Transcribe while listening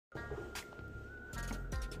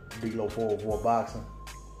D-Lo 404 Boxing.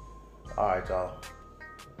 Alright, y'all.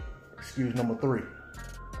 Excuse number 3.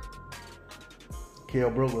 Kell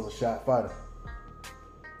Brook was a shot fighter.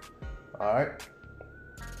 Alright.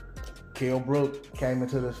 Kell Brook came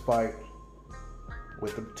into this fight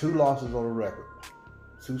with the 2 losses on the record.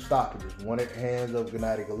 2 stoppages. One at the hands of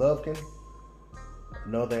Gennady Golovkin,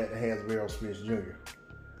 another at the hands of Errol Spence Jr.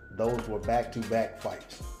 Those were back-to-back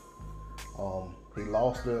fights. He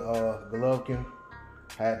lost to Golovkin,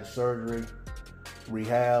 had the surgery,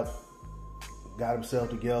 rehab, got himself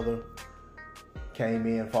together, came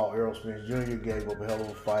in, fought Errol Spence Jr., gave up a hell of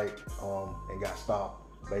a fight, and got stopped.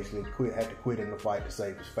 Basically had to quit in the fight to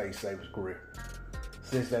save his face, save his career.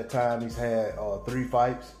 Since that time, he's had 3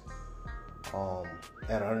 fights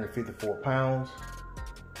at 154 pounds.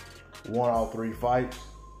 Won all 3 fights.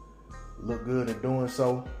 Looked good in doing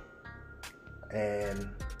so. And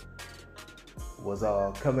was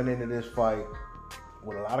coming into this fight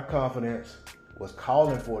with a lot of confidence, was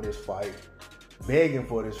calling for this fight, begging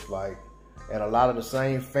for this fight, and a lot of the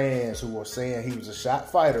same fans who were saying he was a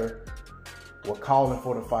shot fighter were calling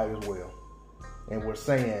for the fight as well. And were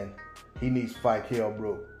saying he needs to fight Kell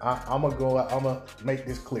Brook. I'm gonna make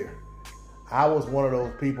this clear. I was one of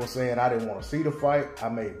those people saying I didn't want to see the fight. I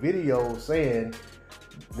made videos saying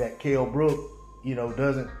that Kell Brook,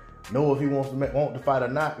 doesn't know if he want to fight or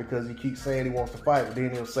not, because he keeps saying he wants to fight, but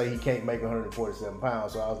then he'll say he can't make 147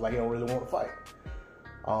 pounds. So I was like, he don't really want to fight.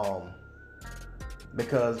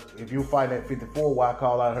 Because if you're fighting at 54, why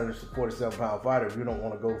call out a 147 pound fighter if you don't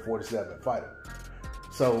want to go to 47 and fight him?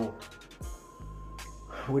 So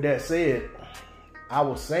with that said, I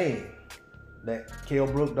was saying that Kell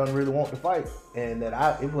Brook doesn't really want to fight, and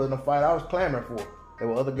that it wasn't a fight I was clamoring for. There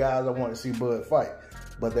were other guys I wanted to see Bud fight,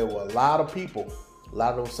 but there were a lot of people, a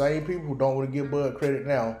lot of those same people who don't want to give Bud credit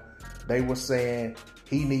now, they were saying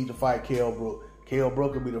he needs to fight Kell Brook. Kell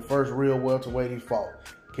Brook will be the first real welterweight he fought.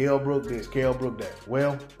 Kell Brook this, Kell Brook that.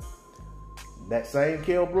 Well, that same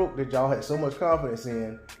Kell Brook that y'all had so much confidence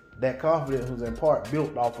in, that confidence was in part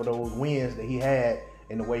built off of those wins that he had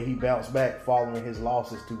and the way he bounced back following his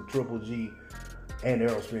losses to Triple G and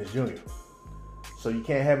Errol Spence Jr. So you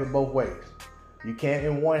can't have it both ways. You can't,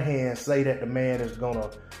 in one hand, say that the man is going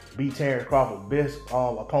to be Terrence Crawford's best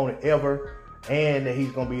opponent ever, and that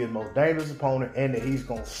he's going to be his most dangerous opponent, and that he's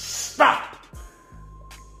going to stop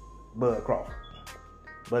Bud Crawford.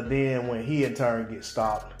 But then when he in turn gets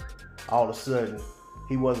stopped, all of a sudden,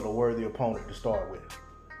 he wasn't a worthy opponent to start with.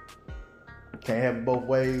 Can't have it both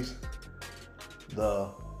ways. The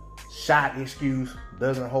shot excuse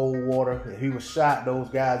doesn't hold water. If he was shot, those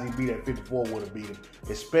guys he beat at 54 would have beat him,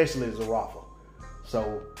 especially Zarafa.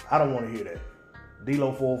 So I don't want to hear that.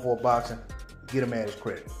 D-Lo 404 Boxing, get a man his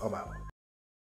credit. I'm out.